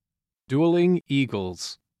Dueling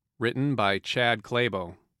Eagles, written by Chad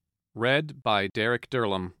Clabo, read by Derek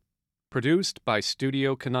Durlam, produced by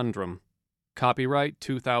Studio Conundrum, copyright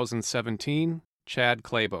 2017, Chad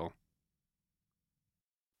Clabo.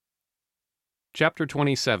 Chapter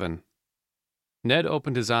 27. Ned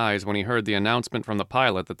opened his eyes when he heard the announcement from the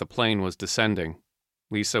pilot that the plane was descending.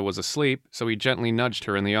 Lisa was asleep, so he gently nudged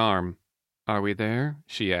her in the arm. "Are we there?"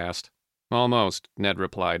 she asked. "Almost," Ned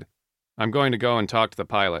replied. "I'm going to go and talk to the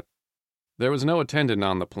pilot." There was no attendant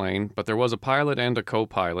on the plane, but there was a pilot and a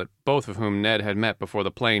co-pilot, both of whom Ned had met before the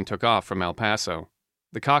plane took off from El Paso.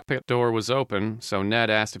 The cockpit door was open, so Ned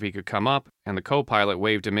asked if he could come up, and the co-pilot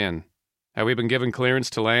waved him in. "Have we been given clearance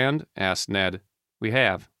to land?" asked Ned. "We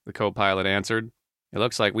have," the co-pilot answered. "It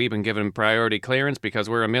looks like we've been given priority clearance because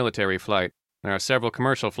we're a military flight. There are several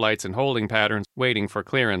commercial flights and holding patterns waiting for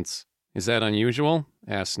clearance." "Is that unusual?"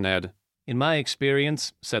 asked Ned. "In my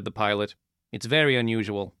experience," said the pilot, "it's very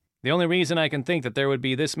unusual. The only reason I can think that there would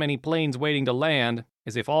be this many planes waiting to land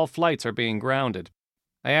is if all flights are being grounded.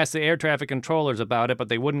 I asked the air traffic controllers about it, but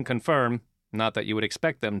they wouldn't confirm, not that you would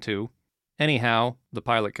expect them to. Anyhow," the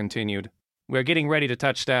pilot continued, "we're getting ready to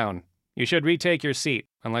touch down. You should retake your seat,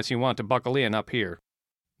 unless you want to buckle in up here."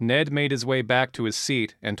 Ned made his way back to his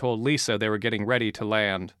seat and told Lisa they were getting ready to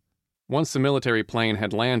land. Once the military plane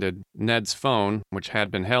had landed, Ned's phone, which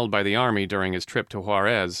had been held by the Army during his trip to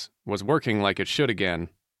Juárez, was working like it should again.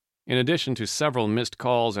 In addition to several missed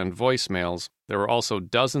calls and voicemails, there were also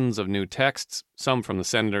dozens of new texts, some from the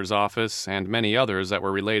senator's office, and many others that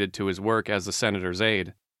were related to his work as the senator's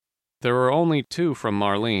aide. There were only two from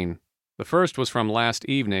Marlene. The first was from last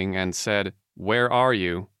evening and said, "Where are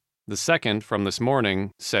you?" The second, from this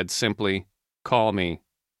morning, said simply, "Call me."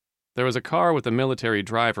 There was a car with a military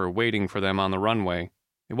driver waiting for them on the runway.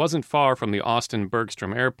 It wasn't far from the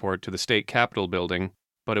Austin-Bergstrom Airport to the state capitol building,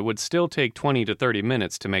 but it would still take 20 to 30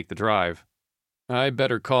 minutes to make the drive. "I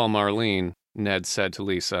better call Marlene," Ned said to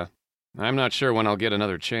Lisa. "I'm not sure when I'll get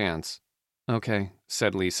another chance." "Okay,"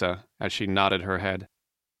 said Lisa, as she nodded her head.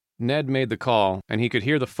 Ned made the call, and he could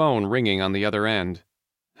hear the phone ringing on the other end.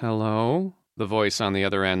 "Hello?" the voice on the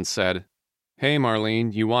other end said. "Hey,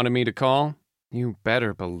 Marlene, you wanted me to call?" "You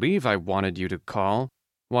better believe I wanted you to call.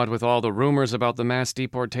 What with all the rumors about the mass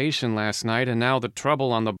deportation last night and now the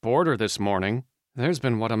trouble on the border this morning, there's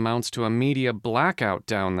been what amounts to a media blackout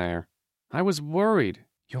down there. I was worried."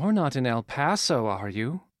 "You're not in El Paso, are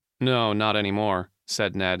you?" "No, not anymore,"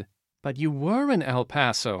 said Ned. "But you were in El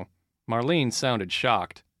Paso." Marlene sounded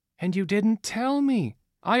shocked. "And you didn't tell me.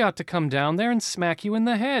 I ought to come down there and smack you in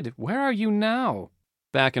the head. Where are you now?"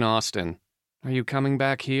 "Back in Austin." "Are you coming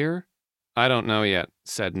back here?" "I don't know yet,"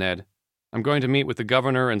 said Ned. "I'm going to meet with the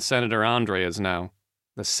governor and Senator Andreas now."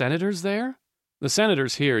 "The senator's there?" "The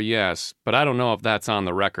senator's here, yes, but I don't know if that's on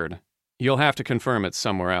the record. You'll have to confirm it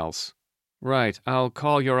somewhere else." "Right, I'll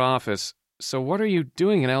call your office. So what are you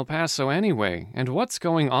doing in El Paso anyway, and what's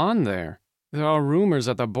going on there? There are rumors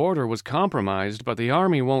that the border was compromised, but the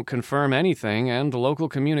Army won't confirm anything, and local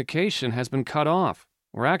communication has been cut off.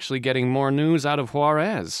 We're actually getting more news out of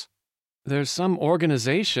Juárez. There's some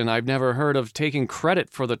organization I've never heard of taking credit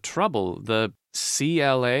for the trouble, the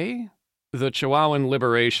CLA?" "The Chihuahuan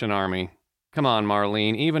Liberation Army. Come on,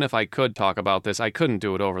 Marlene, even if I could talk about this, I couldn't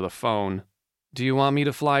do it over the phone." "Do you want me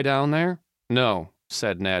to fly down there?" "No,"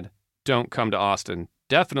 said Ned. "Don't come to Austin.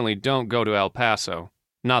 Definitely don't go to El Paso.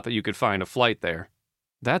 Not that you could find a flight there."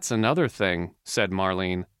 "That's another thing," said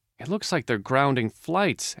Marlene. "It looks like they're grounding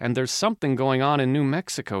flights, and there's something going on in New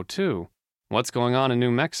Mexico, too." "What's going on in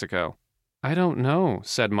New Mexico?" "I don't know,"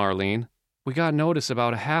 said Marlene. "We got notice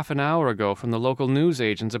about half an hour ago from the local news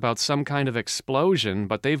agents about some kind of explosion,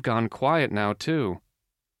 but they've gone quiet now, too.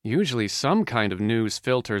 Usually some kind of news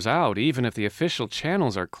filters out, even if the official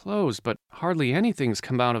channels are closed, but hardly anything's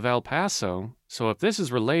come out of El Paso, so if this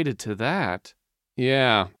is related to that—"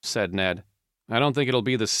 "Yeah," said Ned. "I don't think it'll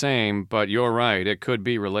be the same, but you're right, it could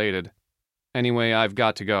be related. Anyway, I've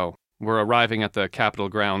got to go. We're arriving at the Capitol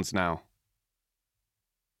grounds now."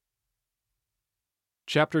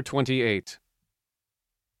 Chapter 28.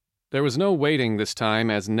 There was no waiting this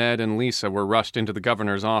time as Ned and Lisa were rushed into the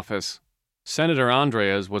governor's office. Senator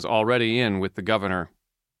Andreas was already in with the governor.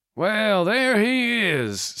 "Well, there he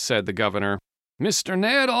is," said the governor. "Mr.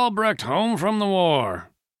 Ned Albrecht home from the war.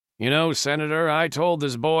 You know, Senator, I told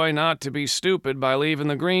this boy not to be stupid by leaving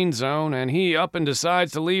the green zone, and he up and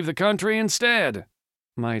decides to leave the country instead."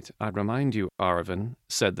 "Might I remind you, Arvin,"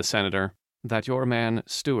 said the senator, "that your man,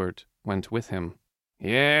 Stewart, went with him."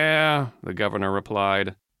 "Yeah," the governor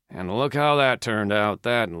replied. "And look how that turned out,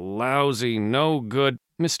 that lousy, no-good—"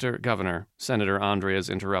 "Mr. Governor," Senator Andreas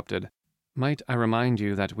interrupted, "might I remind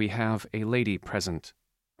you that we have a lady present?"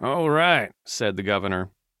 "Oh, right," said the governor.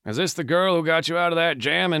 "Is this the girl who got you out of that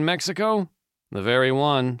jam in Mexico?" "The very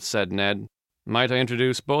one," said Ned. "Might I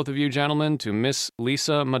introduce both of you gentlemen to Miss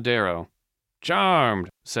Lisa Madero?" "Charmed,"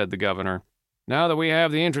 said the governor. "Now that we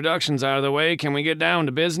have the introductions out of the way, can we get down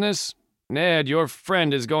to business? Ned, your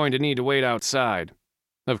friend is going to need to wait outside."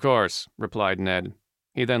 "Of course," replied Ned.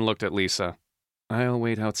 He then looked at Lisa. "I'll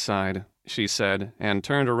wait outside," she said, and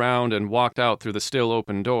turned around and walked out through the still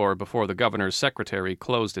open door before the governor's secretary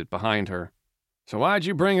closed it behind her. "So why'd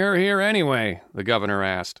you bring her here anyway?" the governor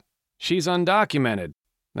asked. "She's undocumented."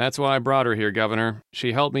 "That's why I brought her here, Governor.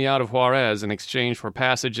 She helped me out of Juárez in exchange for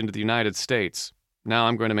passage into the United States. Now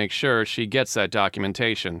I'm going to make sure she gets that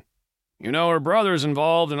documentation." "You know her brother's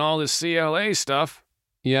involved in all this CLA stuff."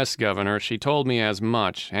 "Yes, Governor, she told me as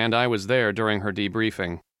much, and I was there during her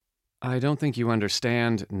debriefing." "I don't think you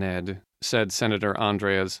understand, Ned," said Senator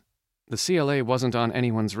Andreas. "The CLA wasn't on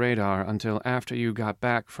anyone's radar until after you got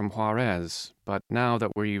back from Juárez, but now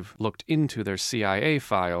that we've looked into their CIA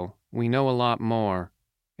file, we know a lot more.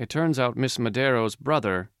 It turns out Miss Madero's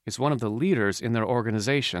brother is one of the leaders in their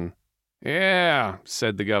organization." "Yeah,"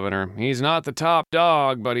 said the governor. "He's not the top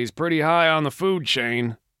dog, but he's pretty high on the food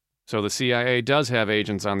chain." "So the CIA does have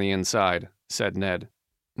agents on the inside," said Ned.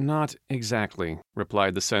 "Not exactly,"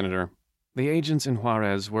 replied the senator. "The agents in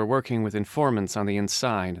Juárez were working with informants on the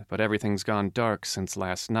inside, but everything's gone dark since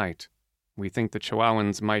last night. We think the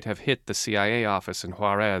Chihuahuans might have hit the CIA office in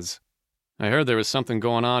Juárez." "I heard there was something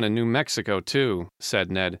going on in New Mexico, too," said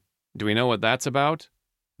Ned. "Do we know what that's about?"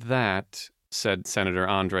 "That," said Senator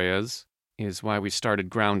Andreas, "is why we started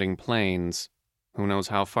grounding planes. Who knows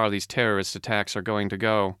how far these terrorist attacks are going to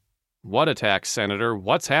go." "What attacks, Senator?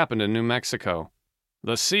 What's happened in New Mexico?"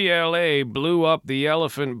 "The CLA blew up the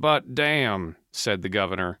Elephant Butt Dam," said the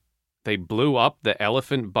governor. "They blew up the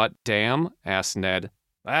Elephant Butt Dam?" asked Ned.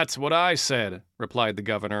 "That's what I said," replied the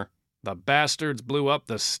governor. "The bastards blew up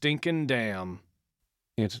the stinking dam."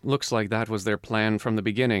 "It looks like that was their plan from the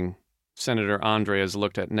beginning." Senator Andreas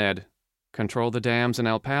looked at Ned. "Control the dams in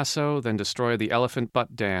El Paso, then destroy the Elephant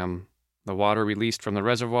Butt Dam. The water released from the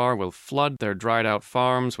reservoir will flood their dried-out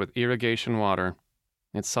farms with irrigation water.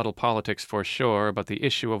 It's subtle politics for sure, but the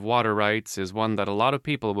issue of water rights is one that a lot of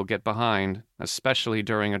people will get behind, especially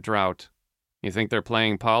during a drought." "You think they're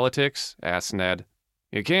playing politics?" asked Ned.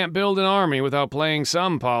 "You can't build an army without playing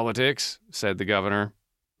some politics," said the governor.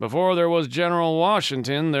 "Before there was General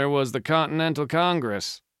Washington, there was the Continental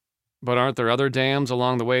Congress." "But aren't there other dams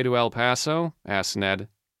along the way to El Paso?" asked Ned.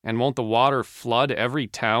 "And won't the water flood every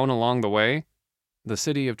town along the way?" "The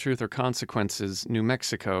city of Truth or Consequences, New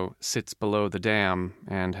Mexico, sits below the dam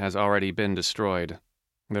and has already been destroyed.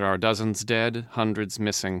 There are dozens dead, hundreds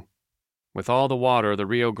missing. With all the water, the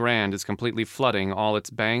Rio Grande is completely flooding all its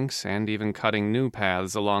banks and even cutting new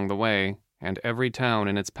paths along the way, and every town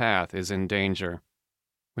in its path is in danger.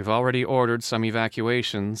 We've already ordered some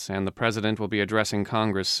evacuations, and the president will be addressing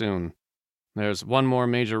Congress soon. There's one more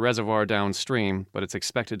major reservoir downstream, but it's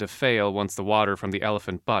expected to fail once the water from the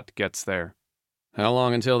Elephant Butt gets there." "How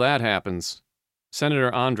long until that happens?"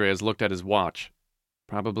 Senator Andreas looked at his watch.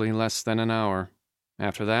 "Probably less than an hour.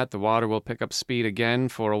 After that, the water will pick up speed again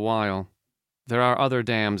for a while. There are other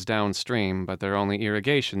dams downstream, but they're only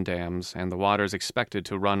irrigation dams, and the water's expected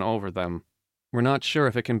to run over them. We're not sure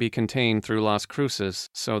if it can be contained through Las Cruces,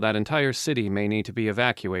 so that entire city may need to be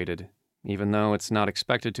evacuated, even though it's not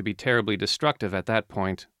expected to be terribly destructive at that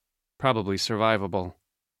point. Probably survivable."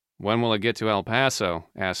 "When will it get to El Paso?"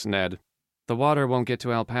 asked Ned. "The water won't get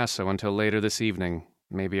to El Paso until later this evening,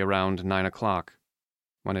 maybe around 9 o'clock.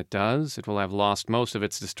 When it does, it will have lost most of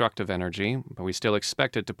its destructive energy, but we still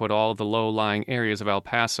expect it to put all of the low-lying areas of El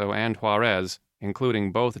Paso and Juárez,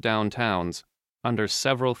 including both downtowns, under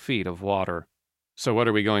several feet of water." "So what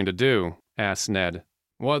are we going to do?" asked Ned.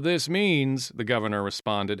 "What this means," the governor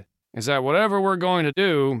responded, "is that whatever we're going to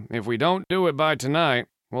do, if we don't do it by tonight,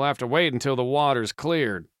 we'll have to wait until the water's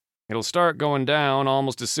cleared. It'll start going down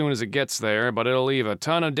almost as soon as it gets there, but it'll leave a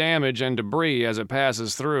ton of damage and debris as it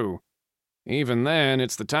passes through. Even then,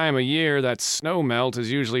 it's the time of year that snowmelt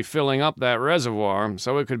is usually filling up that reservoir,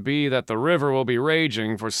 so it could be that the river will be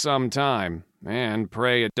raging for some time, and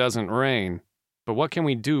pray it doesn't rain." "But what can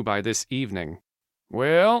we do by this evening?"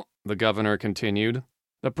 "Well," the governor continued,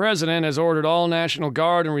 "the president has ordered all National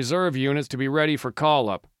Guard and Reserve units to be ready for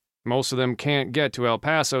call-up. Most of them can't get to El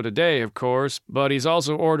Paso today, of course, but he's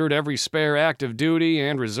also ordered every spare active duty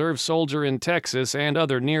and reserve soldier in Texas and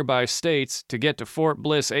other nearby states to get to Fort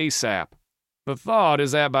Bliss ASAP. The thought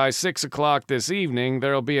is that by 6 o'clock this evening,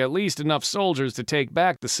 there'll be at least enough soldiers to take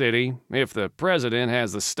back the city, if the president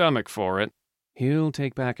has the stomach for it." "He'll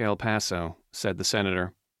take back El Paso," said the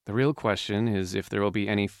senator. The real question is if there will be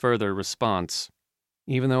any further response.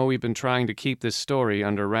 Even though we've been trying to keep this story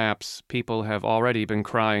under wraps, people have already been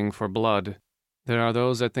crying for blood. There are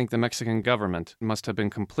those that think the Mexican government must have been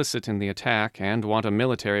complicit in the attack and want a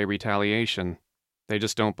military retaliation. They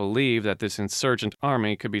just don't believe that this insurgent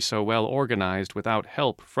army could be so well organized without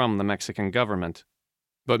help from the Mexican government.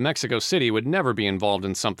 But Mexico City would never be involved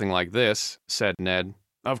in something like this, said Ned.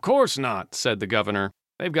 Of course not, said the governor.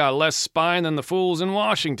 They've got less spine than the fools in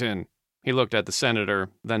Washington. He looked at the senator,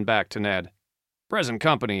 then back to Ned. Present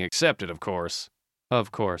company excepted, of course.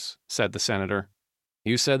 Of course, said the senator.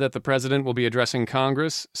 You said that the president will be addressing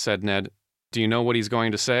Congress, said Ned. Do you know what he's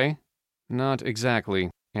going to say? Not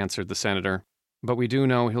exactly, answered the senator. But we do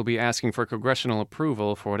know he'll be asking for congressional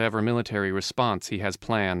approval for whatever military response he has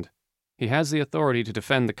planned. He has the authority to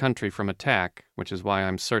defend the country from attack, which is why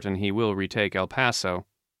I'm certain he will retake El Paso.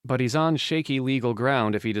 But he's on shaky legal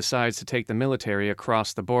ground if he decides to take the military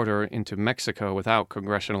across the border into Mexico without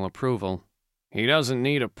congressional approval. He doesn't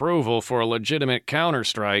need approval for a legitimate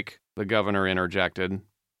counterstrike, the governor interjected.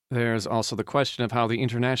 There's also the question of how the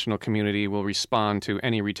international community will respond to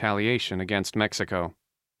any retaliation against Mexico.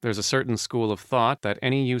 There's a certain school of thought that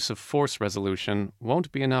any use of force resolution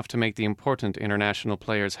won't be enough to make the important international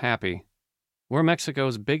players happy. We're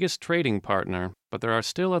Mexico's biggest trading partner, but there are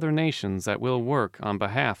still other nations that will work on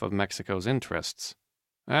behalf of Mexico's interests.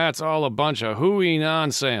 That's all a bunch of hooey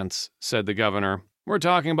nonsense, said the governor. We're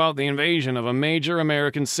talking about the invasion of a major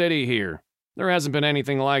American city here. There hasn't been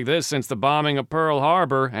anything like this since the bombing of Pearl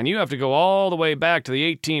Harbor, and you have to go all the way back to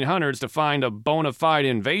the 1800s to find a bona fide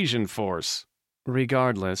invasion force.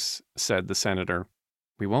 Regardless, said the senator,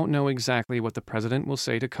 we won't know exactly what the president will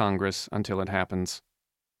say to Congress until it happens.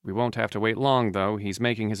 We won't have to wait long, though. He's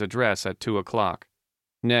making his address at 2 o'clock.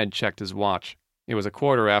 Ned checked his watch. It was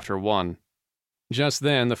 1:15. Just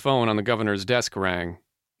then, the phone on the governor's desk rang.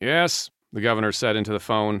 Yes, the governor said into the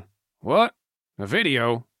phone. What? A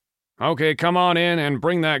video? Okay, come on in and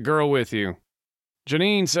bring that girl with you.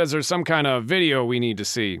 Janine says there's some kind of video we need to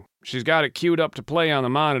see. She's got it queued up to play on the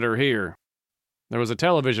monitor here. There was a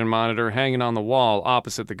television monitor hanging on the wall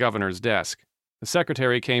opposite the governor's desk. The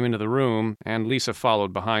secretary came into the room, and Lisa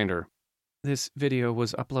followed behind her. This video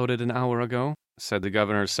was uploaded an hour ago, said the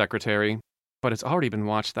governor's secretary, but it's already been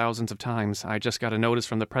watched thousands of times. I just got a notice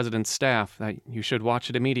from the president's staff that you should watch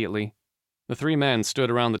it immediately. The three men stood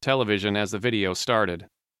around the television as the video started.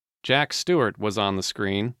 Jack Stewart was on the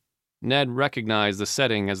screen. Ned recognized the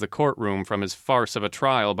setting as the courtroom from his farce of a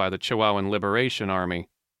trial by the Chihuahuan Liberation Army.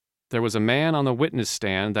 There was a man on the witness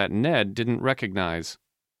stand that Ned didn't recognize.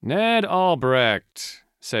 Ned Albrecht,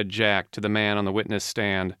 said Jack to the man on the witness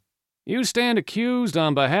stand. You stand accused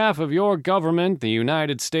on behalf of your government, the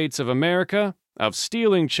United States of America, of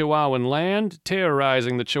stealing Chihuahuan land,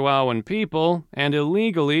 terrorizing the Chihuahuan people, and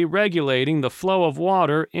illegally regulating the flow of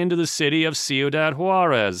water into the city of Ciudad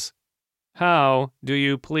Juárez. How do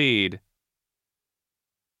you plead?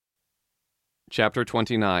 Chapter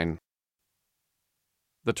 29.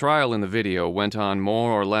 The trial in the video went on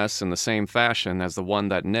more or less in the same fashion as the one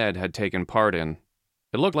that Ned had taken part in.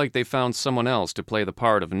 It looked like they found someone else to play the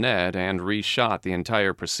part of Ned and reshot the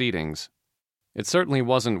entire proceedings. It certainly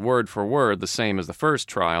wasn't word for word the same as the first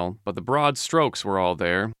trial, but the broad strokes were all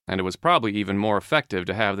there, and it was probably even more effective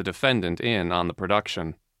to have the defendant in on the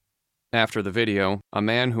production. After the video, a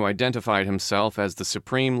man who identified himself as the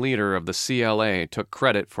supreme leader of the CLA took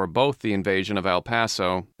credit for both the invasion of El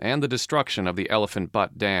Paso and the destruction of the Elephant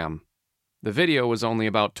Butte Dam. The video was only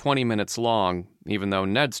about 20 minutes long, even though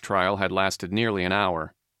Ned's trial had lasted nearly an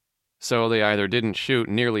hour. So they either didn't shoot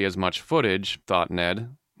nearly as much footage, thought Ned,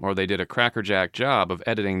 or they did a crackerjack job of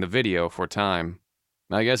editing the video for time.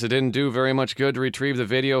 I guess it didn't do very much good to retrieve the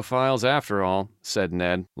video files after all, said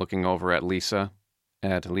Ned, looking over at Lisa.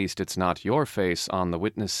 At least it's not your face on the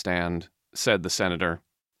witness stand, said the senator.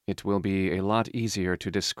 It will be a lot easier to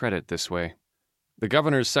discredit this way. The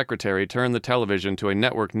governor's secretary turned the television to a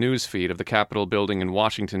network news feed of the Capitol building in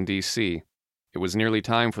Washington, D.C. It was nearly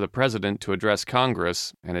time for the president to address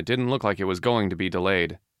Congress, and it didn't look like it was going to be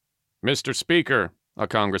delayed. Mr. Speaker, a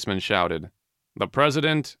congressman shouted, the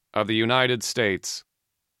President of the United States.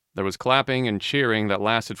 There was clapping and cheering that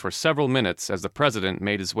lasted for several minutes as the president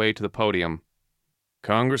made his way to the podium.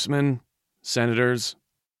 Congressmen, senators,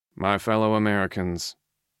 my fellow Americans.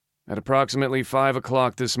 At approximately 5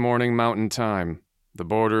 o'clock this morning Mountain Time, the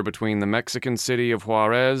border between the Mexican city of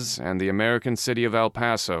Juárez and the American city of El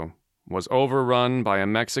Paso was overrun by a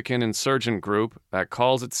Mexican insurgent group that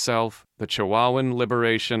calls itself the Chihuahuan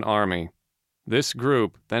Liberation Army. This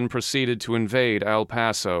group then proceeded to invade El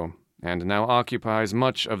Paso and now occupies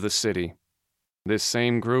much of the city. This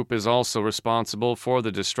same group is also responsible for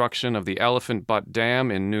the destruction of the Elephant Butte Dam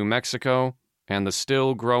in New Mexico and the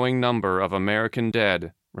still growing number of American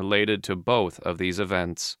dead related to both of these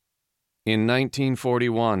events. In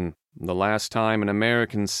 1941, the last time an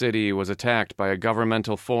American city was attacked by a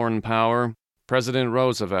governmental foreign power, President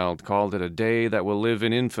Roosevelt called it a day that will live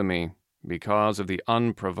in infamy because of the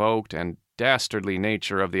unprovoked and dastardly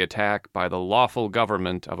nature of the attack by the lawful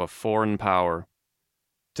government of a foreign power.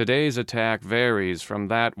 Today's attack varies from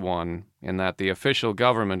that one in that the official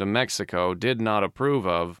government of Mexico did not approve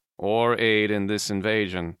of or aid in this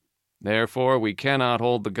invasion. Therefore, we cannot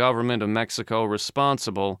hold the government of Mexico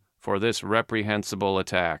responsible for this reprehensible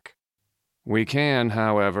attack. We can,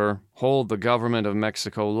 however, hold the government of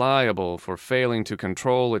Mexico liable for failing to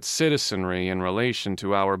control its citizenry in relation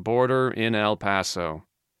to our border in El Paso.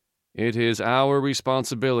 It is our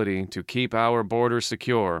responsibility to keep our border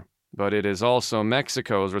secure, but it is also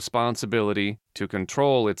Mexico's responsibility to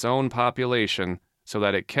control its own population so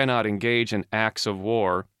that it cannot engage in acts of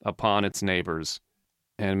war upon its neighbors.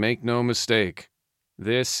 And make no mistake,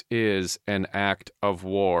 this is an act of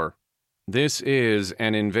war. This is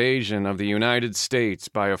an invasion of the United States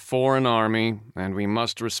by a foreign army, and we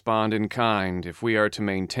must respond in kind if we are to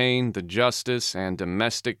maintain the justice and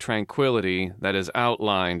domestic tranquility that is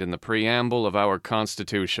outlined in the preamble of our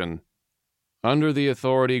Constitution. Under the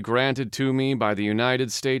authority granted to me by the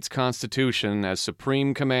United States Constitution as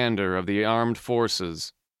Supreme Commander of the Armed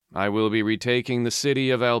Forces, I will be retaking the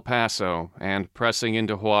city of El Paso and pressing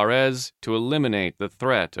into Juárez to eliminate the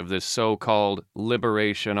threat of this so-called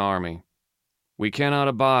Liberation Army. We cannot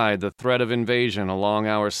abide the threat of invasion along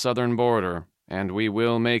our southern border, and we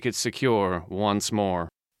will make it secure once more.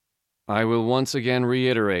 I will once again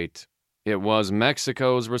reiterate, it was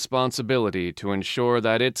Mexico's responsibility to ensure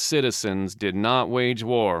that its citizens did not wage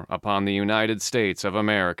war upon the United States of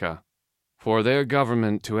America. For their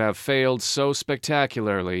government to have failed so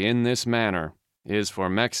spectacularly in this manner is for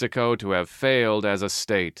Mexico to have failed as a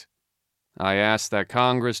state. I ask that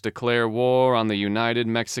Congress declare war on the United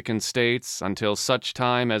Mexican States until such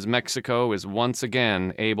time as Mexico is once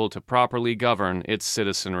again able to properly govern its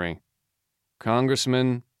citizenry.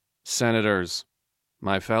 Congressmen, Senators,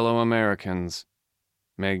 my fellow Americans,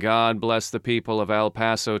 may God bless the people of El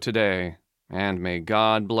Paso today, and may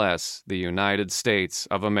God bless the United States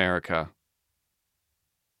of America.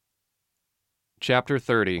 Chapter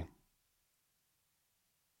 30.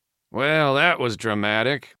 Well, that was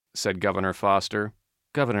dramatic, said Governor Foster.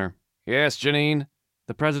 Governor. Yes, Janine?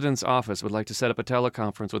 The President's office would like to set up a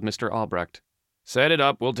teleconference with Mr. Albrecht. Set it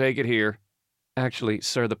up, we'll take it here. Actually,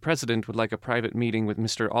 sir, the President would like a private meeting with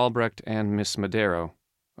Mr. Albrecht and Miss Madero.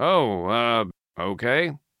 Oh,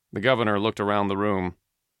 okay. The governor looked around the room.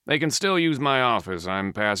 They can still use my office.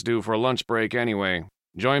 I'm past due for a lunch break anyway.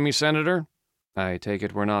 Join me, Senator? I take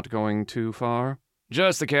it we're not going too far?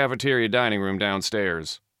 Just the cafeteria dining room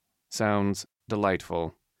downstairs. Sounds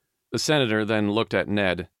delightful. The senator then looked at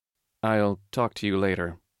Ned. I'll talk to you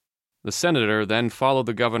later. The senator then followed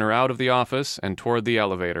the governor out of the office and toward the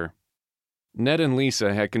elevator. Ned and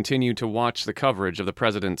Lisa had continued to watch the coverage of the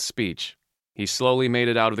president's speech. He slowly made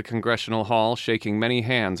it out of the congressional hall, shaking many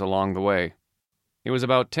hands along the way. It was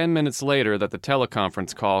about 10 minutes later that the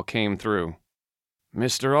teleconference call came through.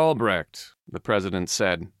 Mr. Albrecht, the president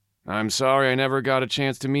said, I'm sorry I never got a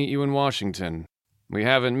chance to meet you in Washington. We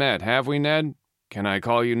haven't met, have we, Ned? Can I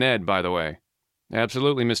call you Ned, by the way?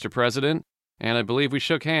 Absolutely, Mr. President, and I believe we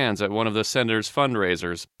shook hands at one of the senator's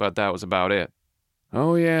fundraisers, but that was about it.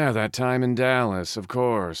 Oh yeah, that time in Dallas, of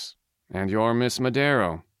course. And you're Miss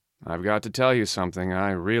Madero. I've got to tell you something.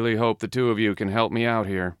 I really hope the two of you can help me out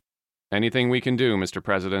here. Anything we can do, Mr.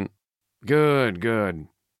 President. Good.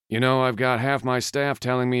 You know, I've got half my staff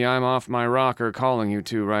telling me I'm off my rocker calling you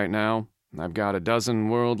two right now. I've got a dozen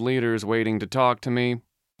world leaders waiting to talk to me.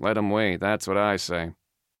 Let 'em wait, that's what I say.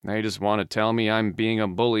 They just want to tell me I'm being a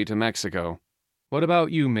bully to Mexico. What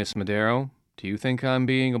about you, Miss Madero? Do you think I'm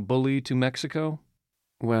being a bully to Mexico?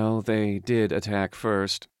 Well, they did attack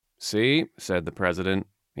first. See, said the president.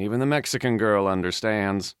 Even the Mexican girl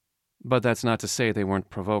understands. But that's not to say they weren't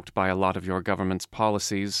provoked by a lot of your government's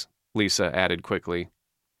policies, Lisa added quickly.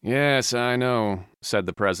 Yes, I know, said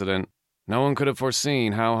the president. No one could have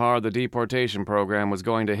foreseen how hard the deportation program was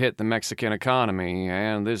going to hit the Mexican economy,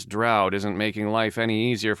 and this drought isn't making life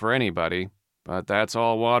any easier for anybody. But that's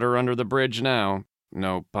all water under the bridge now.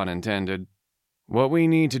 No pun intended. What we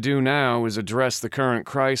need to do now is address the current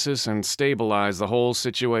crisis and stabilize the whole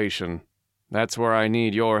situation. That's where I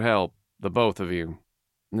need your help, the both of you.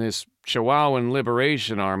 This Chihuahuan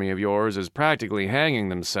Liberation Army of yours is practically hanging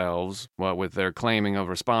themselves, what with their claiming of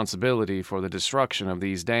responsibility for the destruction of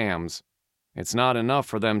these dams. It's not enough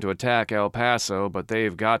for them to attack El Paso, but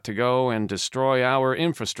they've got to go and destroy our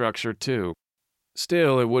infrastructure too.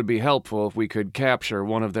 Still, it would be helpful if we could capture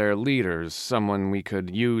one of their leaders, someone we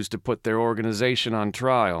could use to put their organization on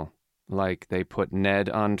trial. Like they put Ned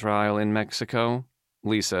on trial in Mexico?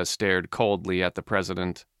 Lisa stared coldly at the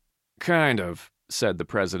president. Kind of, said the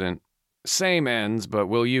president. Same ends, but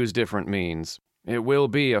we'll use different means. It will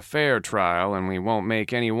be a fair trial, and we won't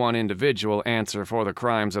make any one individual answer for the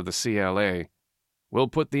crimes of the CLA. We'll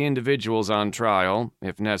put the individuals on trial,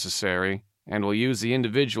 if necessary, and we'll use the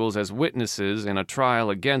individuals as witnesses in a trial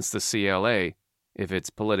against the CLA, if it's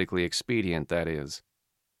politically expedient, that is.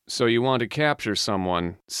 So you want to capture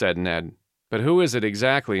someone, said Ned. But who is it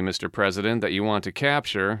exactly, Mr. President, that you want to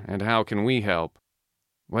capture, and how can we help?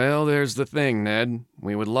 Well, there's the thing, Ned.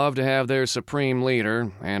 We would love to have their supreme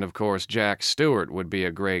leader, and of course Jack Stewart would be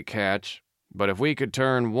a great catch. But if we could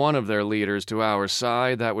turn one of their leaders to our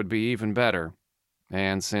side, that would be even better.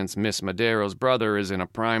 And since Miss Madero's brother is in a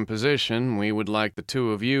prime position, we would like the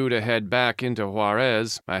two of you to head back into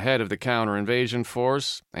Juárez, ahead of the counter-invasion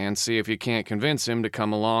force, and see if you can't convince him to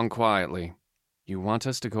come along quietly. You want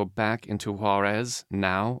us to go back into Juárez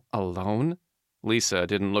now, alone? Lisa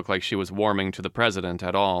didn't look like she was warming to the president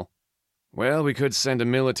at all. Well, we could send a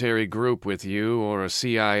military group with you, or a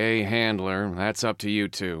CIA handler, that's up to you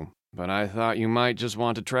two. But I thought you might just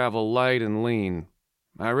want to travel light and lean.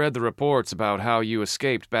 I read the reports about how you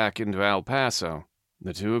escaped back into El Paso.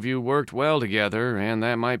 The two of you worked well together, and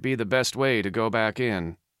that might be the best way to go back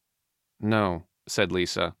in. No, said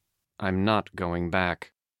Lisa. I'm not going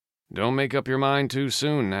back. Don't make up your mind too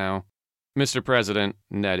soon now. Mr. President,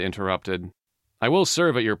 Ned interrupted. I will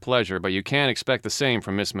serve at your pleasure, but you can't expect the same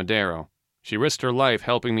from Miss Madero. She risked her life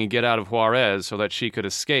helping me get out of Juárez so that she could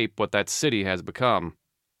escape what that city has become.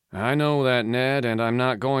 I know that, Ned, and I'm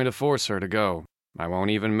not going to force her to go. I won't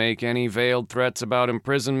even make any veiled threats about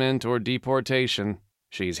imprisonment or deportation.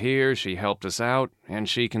 She's here, she helped us out, and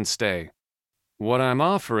she can stay. What I'm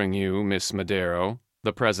offering you, Miss Madero,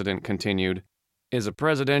 the president continued, is a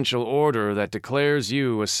presidential order that declares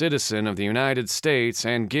you a citizen of the United States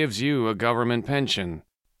and gives you a government pension.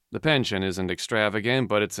 The pension isn't extravagant,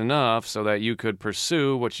 but it's enough so that you could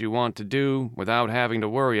pursue what you want to do without having to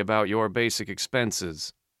worry about your basic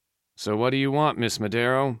expenses. So what do you want, Miss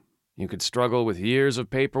Madero? You could struggle with years of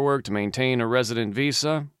paperwork to maintain a resident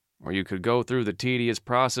visa, or you could go through the tedious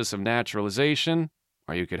process of naturalization,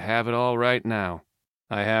 or you could have it all right now.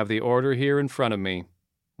 I have the order here in front of me.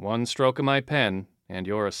 One stroke of my pen, and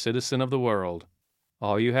you're a citizen of the world.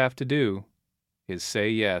 All you have to do is say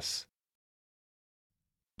yes.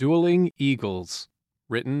 Dueling Eagles,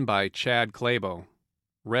 written by Chad Clabo.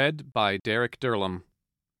 Read by Derek Durlam.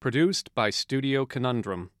 Produced by Studio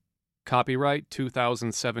Conundrum. Copyright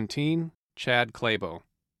 2017, Chad Clabo.